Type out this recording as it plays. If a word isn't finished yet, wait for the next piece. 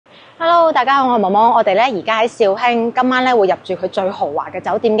Hello， 大家好，我係毛毛。我哋咧而家喺肇慶，今晚咧會入住佢最豪華嘅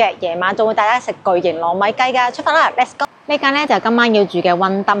酒店嘅，夜晚仲會帶大家食巨型糯米雞㗎。出發啦 ，Let's go！ 呢間咧就係今晚要住嘅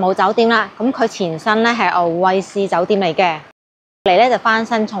溫德姆酒店啦。咁佢前身咧係奧威斯酒店嚟嘅，嚟咧就翻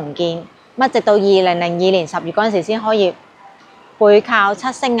新重建，咁直到2002年10月嗰陣時先可以背靠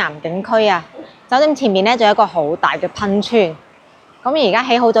七星巖景區啊。酒店前面咧仲有一個好大嘅噴泉。咁而家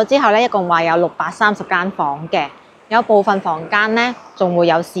起好咗之後咧，一共話有630間房嘅。有部分房間咧，仲會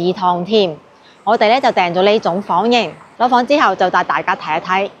有試湯添。我哋咧就訂咗呢種房型，攞房之後就帶大家睇一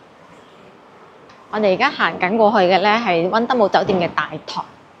睇。我哋而家行緊過去嘅咧係溫德姆酒店嘅大堂，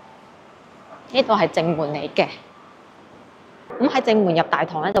呢度係正門嚟嘅。咁喺正門入大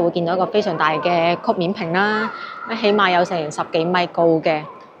堂咧，就會見到一個非常大嘅曲面屏啦，起碼有成10幾米高嘅，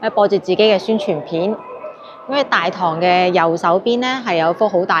播住自己嘅宣傳片。咁喺大堂嘅右手邊咧係有幅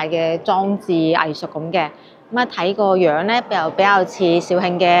好大嘅裝置藝術咁嘅。咁睇個樣咧，又比較似肇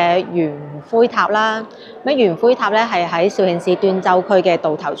慶嘅圓灰塔啦。咁圓灰塔咧係喺肇慶市端州區嘅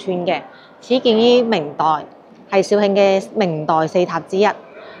道頭村嘅，始建於明代，係肇慶嘅明代4塔之一。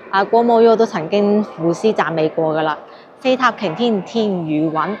郭沫若都曾經賦詩讚美過㗎啦。4塔擎天天雨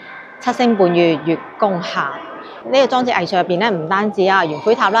穩，七星伴月月共閒。呢個裝置藝術入邊咧，唔單止圓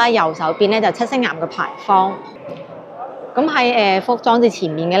灰塔啦，右手邊咧就七星巖嘅牌坊。咁喺幅裝置前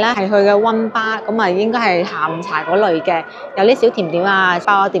面嘅咧係佢嘅溫吧，咁應該係下午茶嗰類嘅，有啲小甜點啊、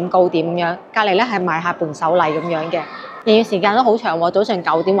包點糕點咁樣。隔離咧係賣下伴手禮咁樣嘅，營業時間都好長喎，早上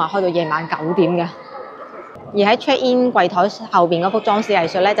9點話開到夜晚9點嘅。而喺 check in 櫃台後邊嗰幅裝飾藝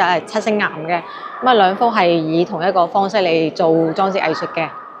術咧就係七星巖嘅，咁兩幅係以同一個方式嚟做裝飾藝術嘅。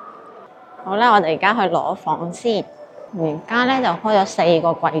好啦，我哋而家去攞房先。而家咧就開咗4個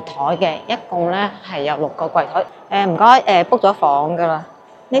櫃台嘅，一共咧係有6個櫃台。唔該，book 咗房㗎啦。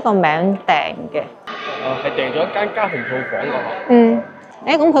呢個名訂嘅。係訂咗一間家庭套房㗎嘛。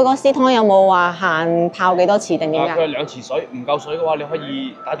咁佢個私湯有冇話限泡幾多次定點㗎？佢係2次水，唔夠水嘅話，你可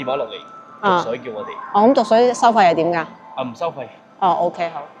以打電話落嚟續水叫我哋。咁續水收費係點㗎？唔收費。OK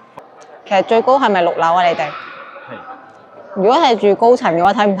好。其實最高係咪6樓啊？你哋？係。如果係住高層嘅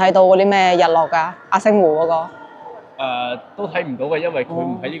話，睇唔睇到嗰啲咩日落㗎？亞星湖嗰個？都睇唔到嘅，因為佢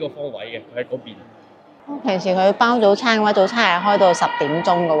唔喺呢個方位嘅，佢喺嗰邊。平時佢包早餐嘅話，早餐係開到10點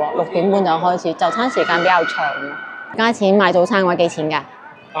鐘嘅喎，6點半就開始，就餐時間比較長。加錢買早餐嘅話幾錢㗎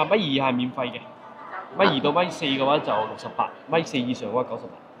？1.2米係免費嘅，1.2到1.4嘅話就68，1.4以上嘅話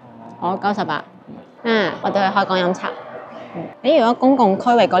98。98。我哋去開港飲茶。如果公共區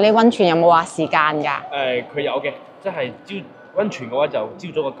域嗰啲溫泉有冇話時間㗎？佢有嘅，即係溫泉嘅話就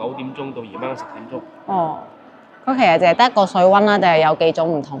朝早嘅9點鐘到夜晚嘅10點鐘。佢其實淨係得一個水溫啦，定係有幾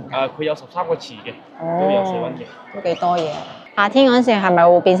種唔同嘅？佢有13個池嘅，都有水溫嘅。都幾多嘢。夏天嗰陣時係咪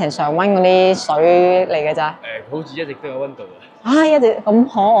會變成常溫嗰啲水嚟嘅咋？佢好似一直都有溫度嘅。一直咁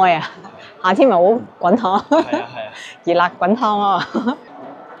可愛啊！夏天咪好滾燙。係啊。熱辣滾燙啊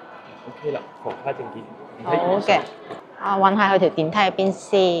！OK 啦，房卡證件。好嘅。揾下佢條電梯喺邊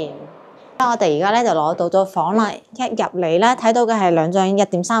先。我哋而家咧就攞到咗房啦，一入嚟咧睇到嘅係2張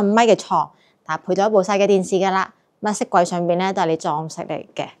1.35米嘅床。搭配咗一部細嘅電視㗎啦，咁飾櫃上邊咧都係啲裝飾嚟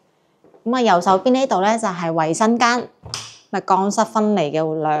嘅。咁右手邊呢度咧就係衞生間，乾濕分離嘅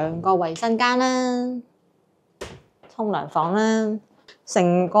2個衞生間啦，沖涼房啦，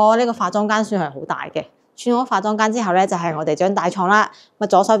成個呢個化妝間算係好大嘅。轉好化妝間之後咧就係我哋張大床啦，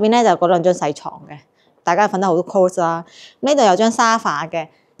左手邊咧就嗰2張細床嘅，大家瞓得好 close 啦。呢度有張沙發嘅，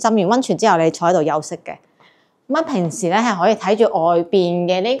浸完温泉之後你坐喺度休息嘅。平時咧係可以睇住外邊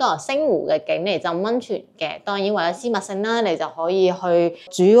嘅呢個星湖嘅景嚟浸温泉嘅，當然為咗私密性啦，你就可以去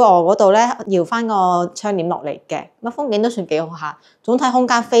主臥嗰度咧搖翻個窗簾落嚟嘅，風景都算幾好下，總體空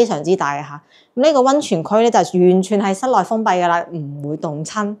間非常之大嚇。呢個温泉區咧就完全係室內封閉㗎啦，唔會凍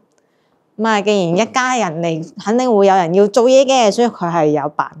親。既然一家人嚟，肯定會有人要做嘢嘅，所以佢係有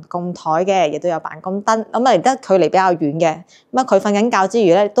辦公台嘅，亦都有辦公燈。離得距離比較遠嘅，佢瞓緊覺之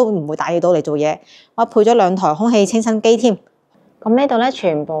餘咧，都唔會打擾到你做嘢。我配咗2台空氣清新機添。呢度咧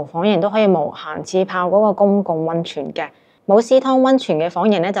全部房型都可以無限次泡嗰個公共温泉嘅，冇私湯温泉嘅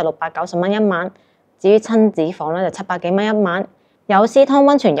房型咧就690蚊一晚，至於親子房咧就700幾蚊一晚，有私湯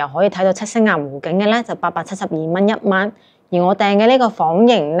温泉又可以睇到七星巖湖景嘅咧就872蚊一晚。而我訂嘅呢個房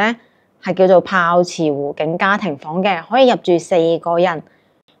型咧，係叫做泡池湖景家庭房嘅，可以入住4個人，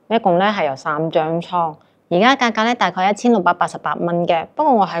一共咧係有3張床。而家價格咧大概1688蚊嘅，不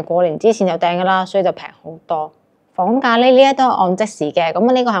過我係過年之前就訂㗎啦，所以就平好多。房價呢一都係按即時嘅，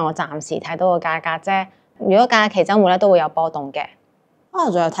咁呢個係我暫時睇到嘅價格啫。如果假期週末咧都會有波動嘅。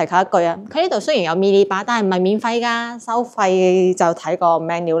仲有提及一句啊，佢呢度雖然有 mini bar，但係唔係免費㗎，收費就睇個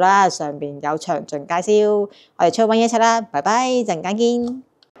menu 啦，上邊有詳盡介紹。我哋出去揾嘢食啦，拜拜，陣間見。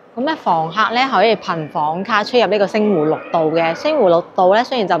咁咧房客咧可以憑房卡出入呢個星湖綠道嘅。星湖綠道咧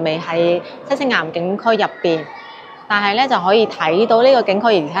雖然就未喺七星岩景區入邊，但係咧就可以睇到呢個景區，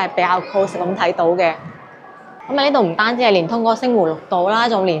而且係比較 close 咁睇到嘅。咁啊呢度唔單止係連通嗰個星湖綠道啦，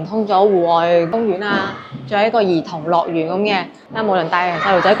仲連通咗戶外公園啊，仲有一個兒童樂園咁嘅。啊，無論大人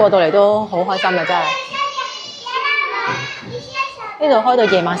細路仔過到嚟都好開心嘅真係。呢度開到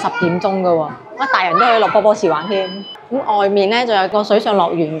夜晚10點鐘嘅喎，乜大人都可以落波波池玩添。咁外面咧仲有個水上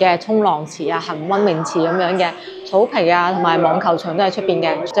樂園嘅沖浪池啊、恆溫泳池咁樣嘅，草皮啊同埋網球場都喺出邊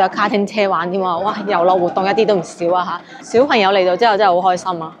嘅，仲有卡丁車玩添喎。哇，遊樂活動一啲都唔少啊嚇！小朋友嚟到之後真係好開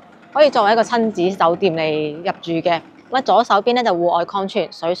心啊！可以作為一個親子酒店嚟入住嘅。咁左手邊咧就戶外礦泉、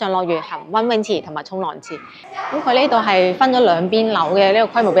水上樂園、恆溫泳池同埋沖浪池。咁佢呢度係分咗兩邊樓嘅，呢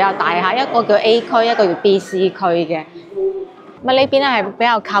個規模比較大嚇，一個叫 A 區，一個叫 B、C 區嘅。咁呢邊咧係比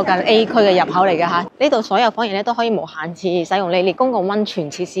較靠近 A 區嘅入口嚟嘅嚇，呢度所有房型咧都可以無限次使用呢列公共溫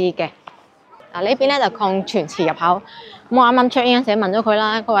泉設施嘅。嗱呢邊咧就礦泉池入口，咁我啱啱 check in 嗰陣時問咗佢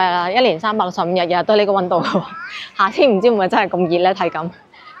啦，佢話1年365日日日都呢個溫度嘅喎，夏天唔知會唔會真係咁熱咧體感，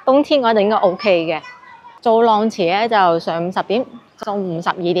冬天嘅話就應該 OK 嘅。做浪池咧就上午10點，中午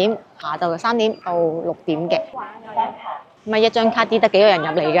12點，下晝3點到6點嘅。咁啊一張卡啲得幾個人入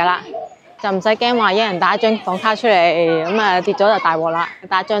嚟㗎啦。就唔使驚話一人帶一張房卡出嚟，咁啊跌咗就大鑊啦，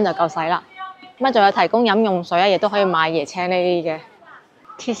帶一張就夠使啦。咁啊仲有提供飲用水啊，亦都可以買椰青呢啲嘅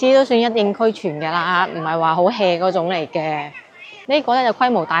設施，都算一應俱全嘅啦，唔係話好 hea 嗰種嚟嘅。呢個咧就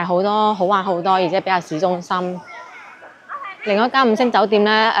規模大好多，好玩好多，而且比較市中心。另外一間5星酒店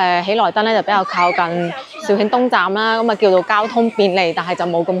咧，喜來登咧就比較靠近肇慶東站啦，咁啊叫做交通便利，但係就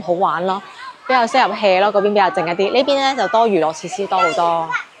冇咁好玩咯，比較適合 hea 咯，嗰邊比較靜一啲。呢邊咧就多娛樂設施多好多。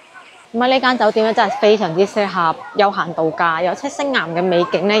咁啊呢間酒店咧真係非常之適合休閒度假，有七星岩嘅美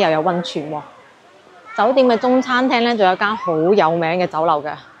景咧，又有溫泉喎。酒店嘅中餐廳咧，仲有間好有名嘅酒樓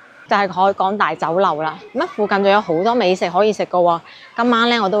嘅，就係海港大酒樓啦。咁附近仲有好多美食可以食嘅喎。今晚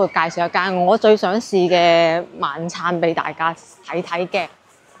咧我都會介紹一間我最想試嘅晚餐俾大家睇睇嘅。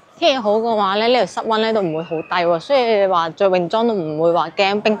天氣好嘅話咧，呢度室溫咧都唔會好低喎，所以話着泳裝都唔會話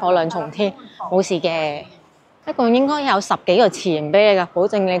驚冰火兩重天，冇事嘅。一共應該有10幾個池型俾你㗎，保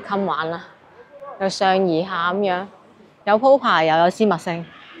證你襟玩啦。由上而下咁樣，有鋪排又有私密性。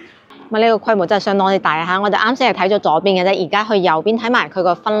咁呢個規模真係相當之大嚇。我哋啱先係睇咗左邊嘅啫，而家去右邊睇埋佢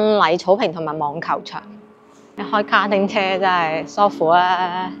個婚禮草坪同埋網球場。你開卡丁車真係舒服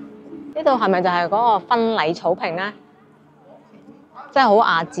啊！呢度係咪就係嗰個婚禮草坪咧？真係好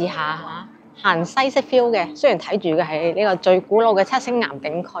雅致下嚇，行西式 feel 嘅。雖然睇住嘅係呢個最古老嘅七星岩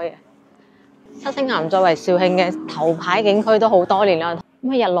景區啊。七星岩作為肇慶嘅頭牌景區都好多年啦。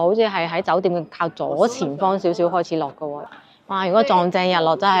咁日落好似係喺酒店嘅靠左前方少少開始落嘅喎。哇！如果撞正日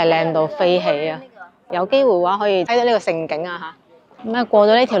落真係靚到飛起啊！有機會嘅話可以睇到呢個盛景啊嚇。咁過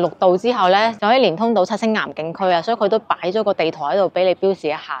咗呢條綠道之後咧，就可以連通到七星岩景區啊。所以佢都擺咗個地圖喺度俾你標示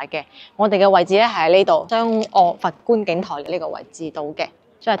一下嘅。我哋嘅位置咧係喺呢度，雙岳佛觀景台呢個位置度嘅，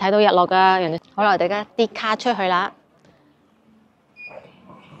所以睇到日落㗎。人哋好啦，我哋而家啲卡出去啦。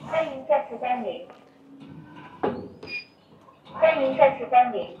歡迎再次光臨。歡迎再次光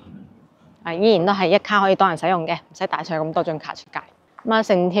臨。依然都係一卡可以多人使用嘅，唔使帶上咁多張卡出街。咁啊，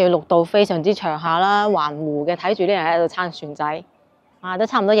成條綠道非常之長下啦，環湖嘅，睇住啲人喺度撐船仔，都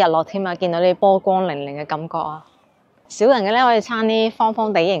差唔多日落添啊！見到啲波光粼粼嘅感覺啊。少人嘅咧可以撐啲方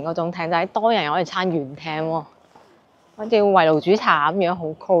方地形嗰種艇仔，多人可以撐圓艇喎，好似圍爐煮茶咁樣，好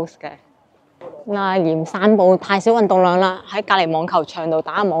close 嘅。嫌散步太少運動量啦，喺隔離網球場度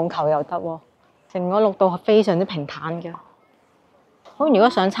打下網球又得喎。成個綠道係非常之平坦嘅。好，如果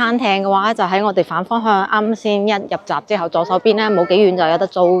上餐廳嘅話，就喺我哋反方向啱先一入閘之後，左手邊咧冇幾遠就有得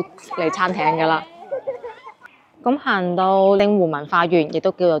租嚟餐廳㗎啦。咁行到令湖文化園，亦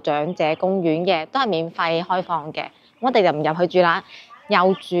都叫做長者公園嘅，都係免費開放嘅。我哋就唔入去住啦，右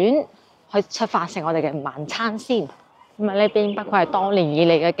轉去出發食我哋嘅晚餐先。咁啊，呢邊不愧係多年以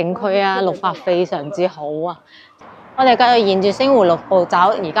嚟嘅景區啊，綠化非常之好啊！我哋繼續沿住星湖綠道走，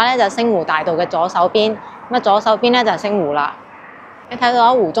而家咧就星湖大道嘅左手邊，咁啊左手邊咧就係星湖啦。你睇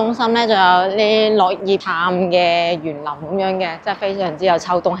到湖中心咧，仲有啲落葉淡嘅園林咁樣嘅，真係非常之有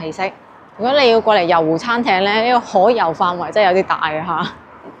秋冬氣息。如果你要過嚟遊湖餐廳咧，呢個可遊範圍真係有啲大啊嚇。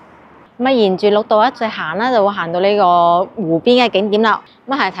咁啊，沿住綠道一直行啦，就會行到呢個湖邊嘅景點啦。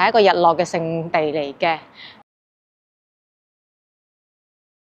咁係睇一個日落嘅勝地嚟嘅。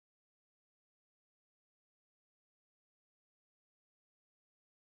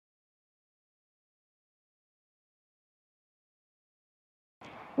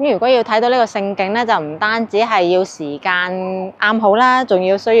咁如果要睇到呢個盛景咧，就唔單止係要時間啱好啦，仲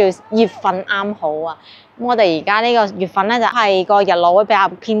要需要月份啱好啊。咁我哋而家呢個月份咧就係個日落會比較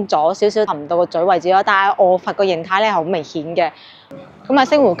偏左少少，唔到個嘴位置咯。但係臥佛個形態咧係好明顯嘅。咁啊，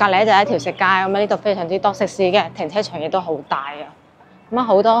星湖隔離就係一條食街，咁啊呢度非常之多食肆嘅，停車場亦都好大啊。咁啊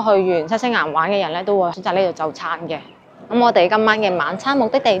好多去完七星岩玩嘅人咧都會選擇呢度就餐嘅。咁我哋今晚嘅晚餐目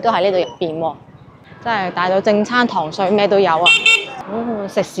的地都喺呢度入邊喎，真係大到正餐糖水咩都有啊！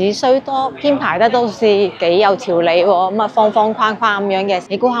食肆雖多，編排得都是幾有條理喎。咁啊方方框框咁樣嘅，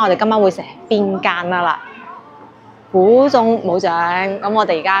你估下我哋今晚會食邊間啊啦？估中冇獎，咁我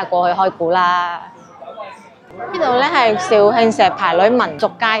哋而家過去開估啦。呢度咧係肇慶石牌里民俗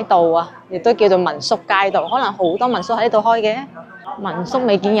街道啊，亦都叫做民宿街道，可能好多民宿喺呢度開嘅。民宿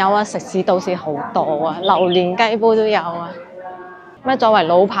未見有啊，食肆倒是好多啊，榴蓮雞煲都有啊。咁作為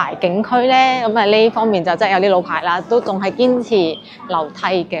老牌景區咧，咁啊呢方面就真係有啲老牌啦，都仲係堅持樓梯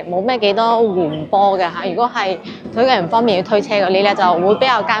嘅，冇咩幾多緩坡嘅嚇。如果係腿嘅人方面要推車嗰啲咧，就會比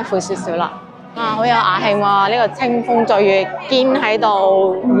較艱苦少少啦。啊，好有雅興喎！呢個清風醉月堅喺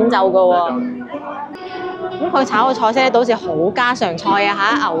度演奏嘅喎。咁佢炒嘅菜式咧，都好似好家常菜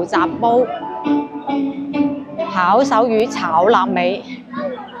啊嚇，牛雜煲、烤手魚、炒臘味。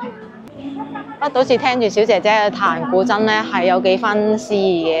不過好似聽住小姐姐彈古箏咧，係有幾分詩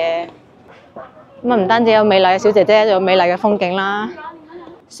意嘅。咁啊，唔單止有美麗嘅小姐姐，仲有美麗嘅風景啦。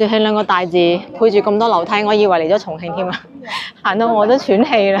肇慶兩個大字配住咁多樓梯，我以為嚟咗重慶添啊！行到我都喘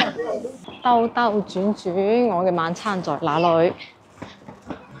氣啦。兜兜轉轉，我嘅晚餐在哪裏？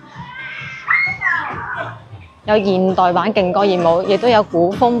有現代版勁歌熱舞，亦都有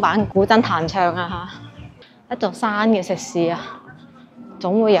古風版古箏彈唱啊嚇！一座山嘅食肆啊，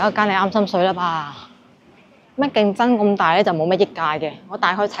總會有一間你啱心水啦吧？乜競爭咁大咧，就冇乜溢價嘅。我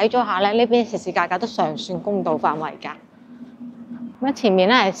大概睇咗下咧，呢邊食肆價格都尚算公道範圍㗎。咁前面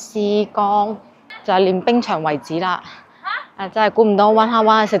咧係絲江，就係練冰場為止啦。真係估唔到，揾下揾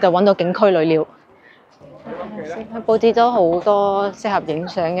下食就揾到景區裏了。佢佈置咗好多適合影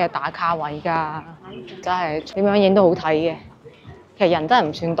相嘅打卡位㗎，真係點樣影都好睇嘅。其實人真係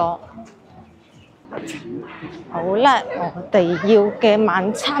唔算多。好啦，我哋要嘅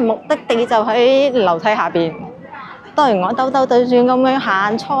晚餐目的地就喺樓梯下邊。當然我兜兜對轉咁樣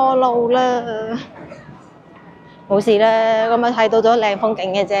行錯路啦，冇事啦，咁咪睇到咗靚風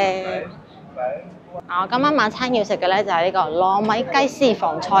景嘅啫。我今晚晚餐要食嘅咧就係呢個糯米雞私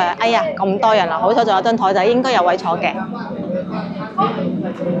房菜啊！哎呀，咁多人啦，好彩仲有張台仔，應該有位坐嘅。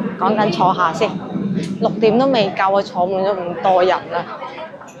講緊坐下先，6點都未夠啊，坐滿咗咁多人啦。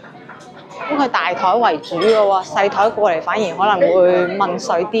咁佢大台為主嘅喎，細台過嚟反而可能會問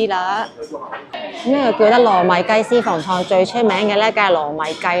水啲啦。咁呢個叫得糯米雞私房菜最出名嘅咧，梗係糯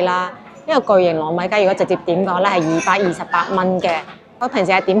米雞啦。呢個巨型糯米雞如果直接點嘅話咧，係228蚊嘅。我平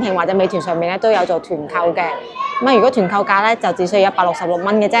時喺點評或者美團上面咧都有做團購嘅。咁如果團購價咧就只需要166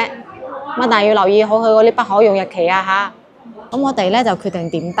蚊嘅啫。咁但係要留意好佢嗰啲不可用日期啊嚇。咁我哋咧就決定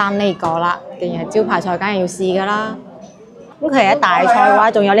點單呢個啦。既然係招牌菜，梗係要試㗎啦。咁其實大菜嘅話，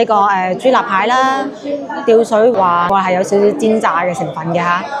仲有呢個豬肋排啦、吊水話係有少少煎炸嘅成分嘅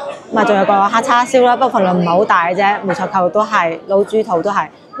嚇。咁啊，仲有個黑叉燒啦，不過份量唔係好大嘅啫。梅菜扣都係，老豬肚都係。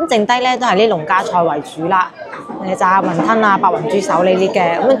咁剩低咧都係啲農家菜為主啦，炸雲吞啊、白雲豬手呢啲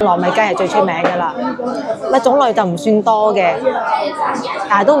嘅。咁糯米雞係最出名㗎啦。咁種類就唔算多嘅，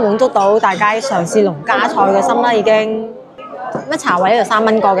但係都滿足到大家嘗試農家菜嘅心啦已經。咁茶位呢度3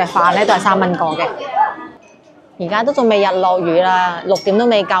蚊個嘅，飯咧都係3蚊個嘅。而家都仲未日落雨啦，6點都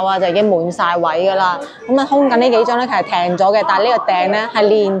未夠啊，就已經滿晒位㗎啦。咁啊，空緊呢幾張咧，其實訂咗嘅，但係呢個訂咧係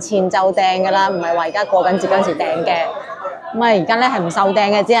年前就訂㗎啦，唔係話而家過緊節嗰陣時訂嘅。咁啊，而家咧係唔售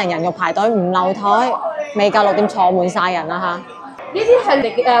訂嘅，只能人肉排隊唔漏台，未夠6點坐滿晒人啦嚇。呢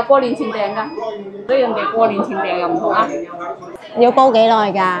啲係過年前訂㗎，所以人哋過年前訂又唔同啊。要煲幾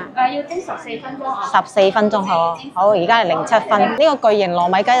耐㗎？要蒸14分鐘啊。14分鐘好，好，而家係07分。呢個巨型糯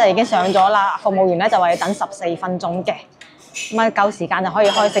米雞就已經上咗啦，服務員咧就話要等14分鐘嘅，咁啊夠時間就可以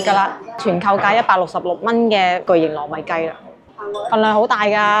開食㗎啦。團購價166蚊嘅巨型糯米雞啦，份量好大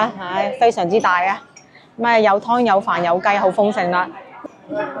㗎，唉，非常之大啊！咁啊有湯有飯有雞，好豐盛啦。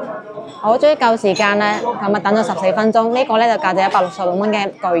好，終於夠時間咧，咁啊等咗14分鐘。呢個咧就價值166蚊嘅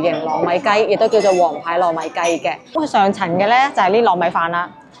巨型糯米雞，亦都叫做皇牌糯米雞嘅。咁佢上層嘅咧就係呢糯米飯啦，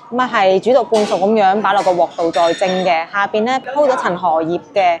咁啊係煮到半熟咁樣擺落個鑊度再蒸嘅。下邊咧鋪咗層荷葉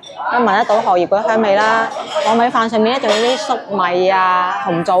嘅，咁聞得到荷葉嗰啲香味啦。糯米飯上面咧仲有啲粟米啊、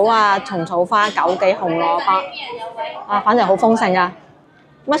紅棗啊、蟲草花、枸杞、紅蘿蔔，啊反正好豐盛啊！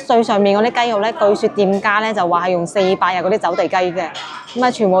乜最上面嗰啲雞肉咧，據說店家咧就話係用400日嗰啲走地雞嘅，咁啊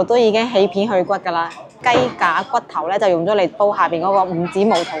全部都已經起片去骨㗎啦。雞架骨頭咧就用咗嚟煲下邊嗰個5指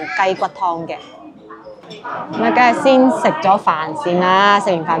毛肚雞骨湯嘅。咁啊，梗係先食咗飯先啦，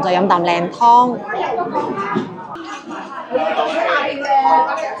食完飯再飲啖靚湯。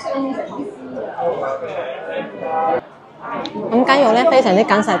咁雞肉咧非常之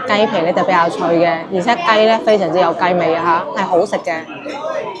緊實，雞皮咧就比較脆嘅，而且雞咧非常之有雞味啊嚇，係好食嘅。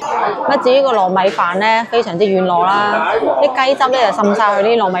咁至於個糯米飯咧，非常之軟糯啦，啲雞汁咧就滲晒去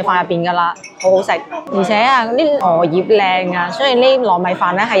啲糯米飯入邊噶啦，好好食。而且啊，啲荷葉靚啊，所以呢糯米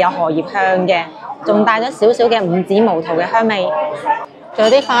飯咧係有荷葉香嘅，仲帶咗少少嘅五指毛桃嘅香味。仲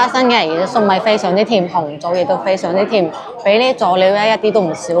有啲花生嘅，而且粟米非常之甜，紅棗亦都非常之甜，比呢佐料咧一啲都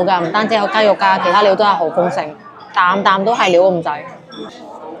唔少噶，唔單止有雞肉㗎，其他料都係好豐盛，啖啖都係料咁滯。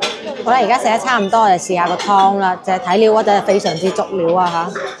好啦，而家食得差唔多，我哋試下個湯啦，就係睇料嗰陣非常之足料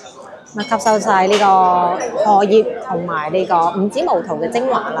啊嚇，咁吸收晒呢個荷葉同埋呢個五指毛桃嘅精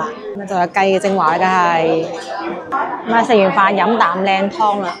華啦，咁仲有雞嘅精華，梗係咁啊！食完飯飲啖靚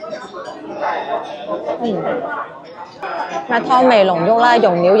湯啦，咁啊湯味濃郁啦，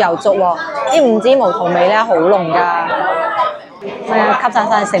用料又足喎，啲五指毛桃味咧好濃㗎，吸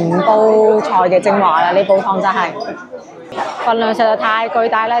晒成煲菜嘅精華啦！呢煲湯真係份量實在太巨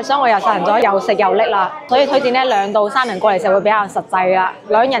大咧，所以我又實行咗又食又拎啦，所以推薦咧2到3人過嚟食會比較實際啦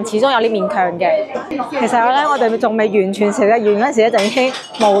，2人始終有啲勉強嘅。其實我哋仲未完全食得完嗰陣時咧，就已經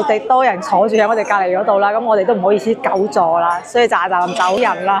無敵多人坐住喺我哋隔離嗰度啦，咁我哋都唔好意思久坐啦，所以就咁走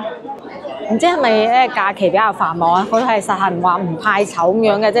人啦。唔知係咪咧假期比較繁忙啊？佢係實行話唔派籌咁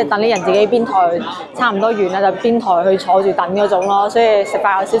樣嘅，即係等啲人自己邊台差唔多完啦，就邊台去坐住等嗰種咯，所以食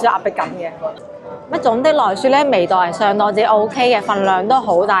飯有少少壓迫感嘅。咁總的來說咧，味道係相當之 OK 嘅，份量都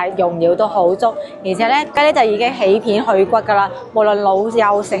好大，用料都好足，而且咧雞咧就已經起片去骨㗎啦，無論老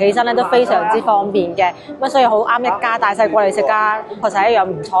幼食起身咧都非常之方便嘅，咁所以好啱一家大細過嚟食㗎，確實係一樣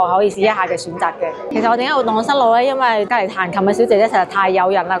唔錯可以試一下嘅選擇嘅。其實我點解會蕩失路咧？因為隔離彈琴嘅小姐姐實在太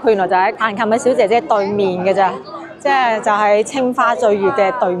誘人啦，佢原來就喺彈琴嘅小姐姐對面嘅咋。即係就係青花醉月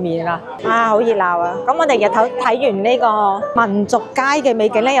嘅對面啦，啊好熱鬧啊！咁我哋日頭睇完呢個民族街嘅美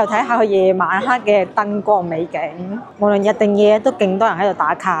景咧，又睇下佢夜晚黑嘅燈光美景。無論日定夜都勁多人喺度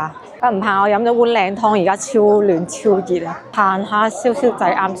打卡。唔怕我飲咗碗靚湯，而家超暖超熱啊！嘆下燒燒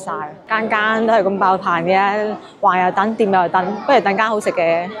仔啱晒，間都係咁爆棚嘅，話又等，店又等，不如等間好食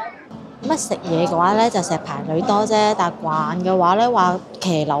嘅。乜食嘢嘅話咧，就成日排隊多啫，但係逛嘅話咧，話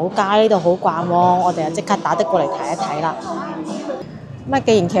騎樓街呢度好逛喎，我哋就即刻打的過嚟睇一睇啦。咁啊，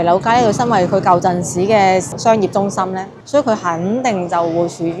既然騎樓街呢度身為佢舊陣時嘅商業中心咧，所以佢肯定就會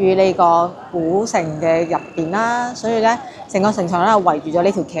處於呢個古城嘅入邊啦，所以咧成個城牆咧圍住咗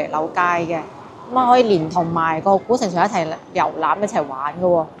呢條騎樓街嘅，咁啊可以連同埋個古城牆一齊遊覽一齊玩嘅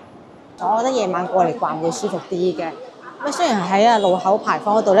喎。我覺得夜晚過嚟逛會舒服啲嘅。咁雖然喺路口牌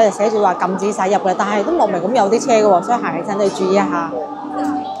坊嗰度咧就寫住話禁止駛入嘅，但係都莫名咁有啲車嘅喎，所以行起身都要注意一下。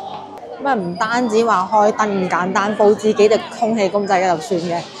咁啊唔單止話開燈咁簡單，佈置幾隻空氣公仔就算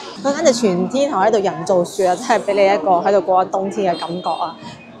嘅，佢簡直全天候喺度人造雪啊！真係俾你一個喺度過緊冬天嘅感覺啊！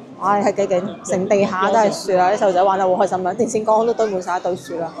哇，係幾勁，成地下都係雪啊！啲細路仔玩得好開心啊！電線桿都堆滿晒一堆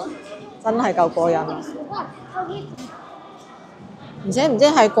雪啦，真係夠過癮啊！而且唔知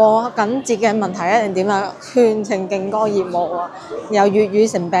係過緊節嘅問題啊定點啊，全程勁歌熱舞啊！由粵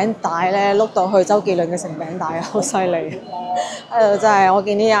語成餅帶咧碌到去周杰倫嘅成餅帶啊，好犀利！真係我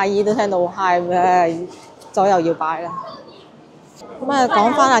見啲阿姨都聽到好 high 嘅，左右搖擺啦。咁啊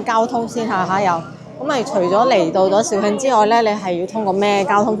講翻下交通先嚇又。咁啊，除咗嚟到咗肇慶之外咧，你係要通過咩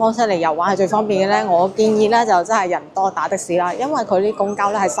交通方式嚟遊玩係最方便嘅咧？我建議咧就真係人多打的士啦，因為佢啲公交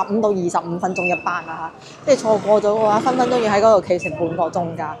咧係15到25分鐘一班啊嚇，即係錯過咗嘅話，分分鐘要喺嗰度企成半個鐘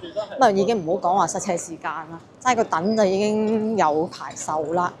㗎。咁啊已經唔好講話塞車時間啦，齋個等就已經有排受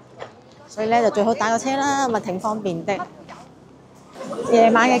啦。所以咧就最好打個車啦，咁啊挺方便的。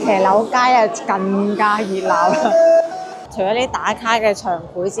夜晚嘅騎樓街啊更加熱鬧啦。除咗啲打卡嘅場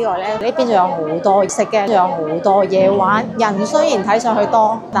館之外咧，呢邊仲有好多食嘅，仲有好多嘢玩。人雖然睇上去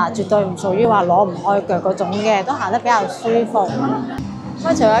多，但係絕對唔屬於話攞唔開腳嗰種嘅，都行得比較舒服。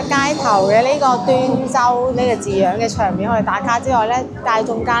咁除咗街頭嘅呢個端州呢個字樣嘅牆面可以打卡之外咧，街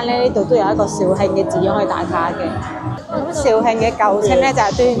中間咧呢度都有一個肇慶嘅字樣可以打卡嘅。咁肇慶嘅舊稱咧就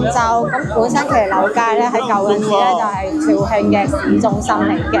係端州，咁本身騎樓街咧喺舊陣時咧就係肇慶嘅市中心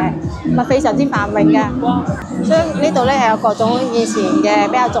嚟嘅，咁啊非常之繁榮嘅。所以呢度咧係有各種以前嘅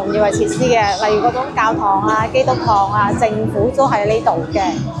比較重要嘅設施嘅，例如嗰種教堂啊、基督堂啊、政府都喺呢度嘅。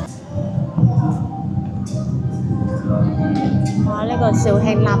哇！呢個肇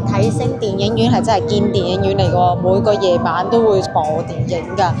慶立體聲電影院係真係堅電影院嚟㗎，每個夜晚都會播電影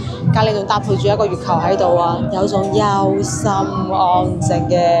㗎。隔離仲搭配住一個月球喺度啊，有種幽深安靜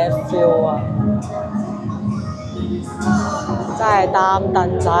嘅 feel 啊！真係擔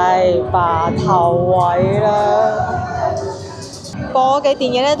凳仔霸頭位啦！播嘅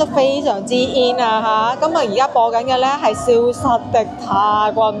電影咧都非常之 in 啊嚇！咁啊而家播緊嘅咧係消失的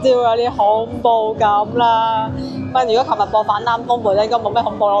她，我唔知會有啲恐怖感啦。咁如果琴日播反貪風暴咧，應該冇咩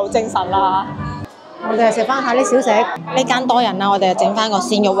恐怖啦，好精神啦。我哋食翻下啲小食，呢間多人啦，我哋就整翻個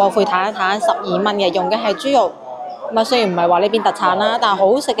鮮肉鍋燴蛋撻12蚊嘅，用嘅係豬肉。咁啊雖然唔係話呢邊特產啦，但係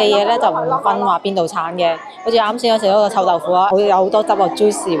好食嘅嘢咧就唔分話邊度產嘅。好似啱先我食咗個臭豆腐啊，有好多汁喎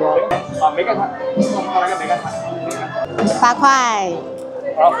 ，juicy 喎。8塊。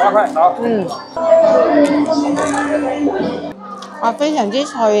好，8塊，好。非常之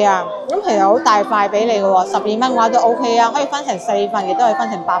脆啊！咁其實好大塊俾你嘅喎，12蚊嘅話都 OK 啊，可以分成4份，亦都可以分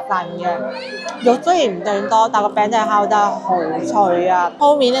成8份嘅。肉雖然唔定多，但個餅真係烤得好脆啊！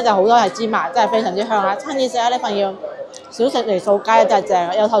鋪面咧就好多係芝麻，真係非常之香啊！親自食下呢份要小食嚟掃街真係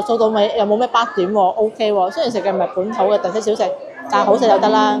正，由頭掃到尾又冇咩八點喎 ，OK 喎。雖然食嘅唔係本土嘅特色小食，但係好食就得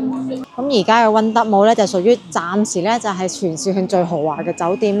啦。咁而家嘅溫德姆咧就屬於暫時咧就係全肇慶最豪華嘅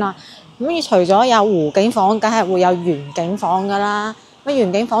酒店啦。咁除咗有湖景房，梗係會有園景房噶啦。乜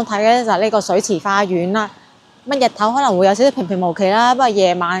園景房睇嘅咧就係呢個水池花園啦。乜日頭可能會有少少平平無奇啦，不過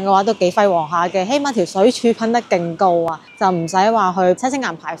夜晚嘅話都幾輝煌下嘅。起碼條水柱噴得勁高啊，就唔使話去七星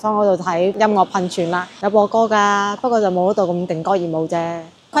岩牌坊嗰度睇音樂噴泉啦。有播歌㗎，不過就冇嗰度咁勁歌熱舞啫。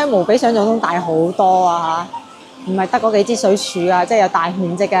規模比想象中大好多啊嚇，唔係得嗰幾支水柱啊，即係有大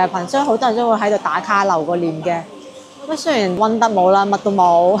面積嘅噴，所以好多人都會喺度打卡留個念嘅。咁雖然溫德姆啦，乜都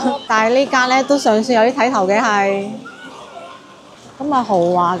冇，但係呢間咧都尚算有啲睇頭嘅係。咁啊豪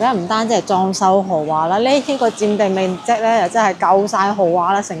華嘅唔單止係裝修豪華啦，呢個佔地面積咧又真係夠晒豪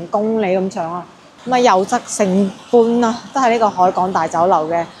華啦，成公里咁長啊！咁啊右側成半啊，都係呢個海港大酒樓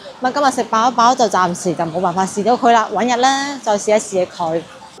嘅。咁啊今日食飽飽就暫時就冇辦法試到佢啦，揾日咧再試一試佢。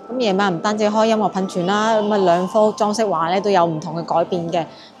咁夜晚唔單止開音樂噴泉啦，咁啊兩幅裝飾畫咧都有唔同嘅改變嘅。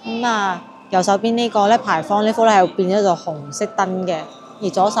咁啊右手邊呢個咧牌坊呢幅咧係變咗做紅色燈嘅，而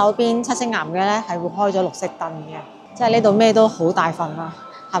左手邊七星岩嘅咧係會開咗綠色燈嘅。即係呢度咩都好大份啊，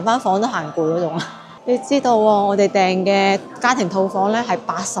行翻房都行攰嗰種啊！你知道喎，我哋訂嘅家庭套房咧係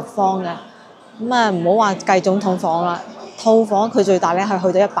80方嘅，咁啊唔好話計總統房啦，套房佢最大咧係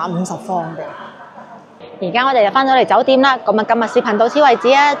去到150方嘅。而家我哋就翻咗嚟酒店啦，咁啊今日視頻到此為止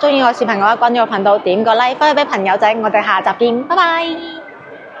啊！中意我視頻嘅話，關注我頻道，點個 like， 分享俾朋友仔，我哋下集見，拜拜。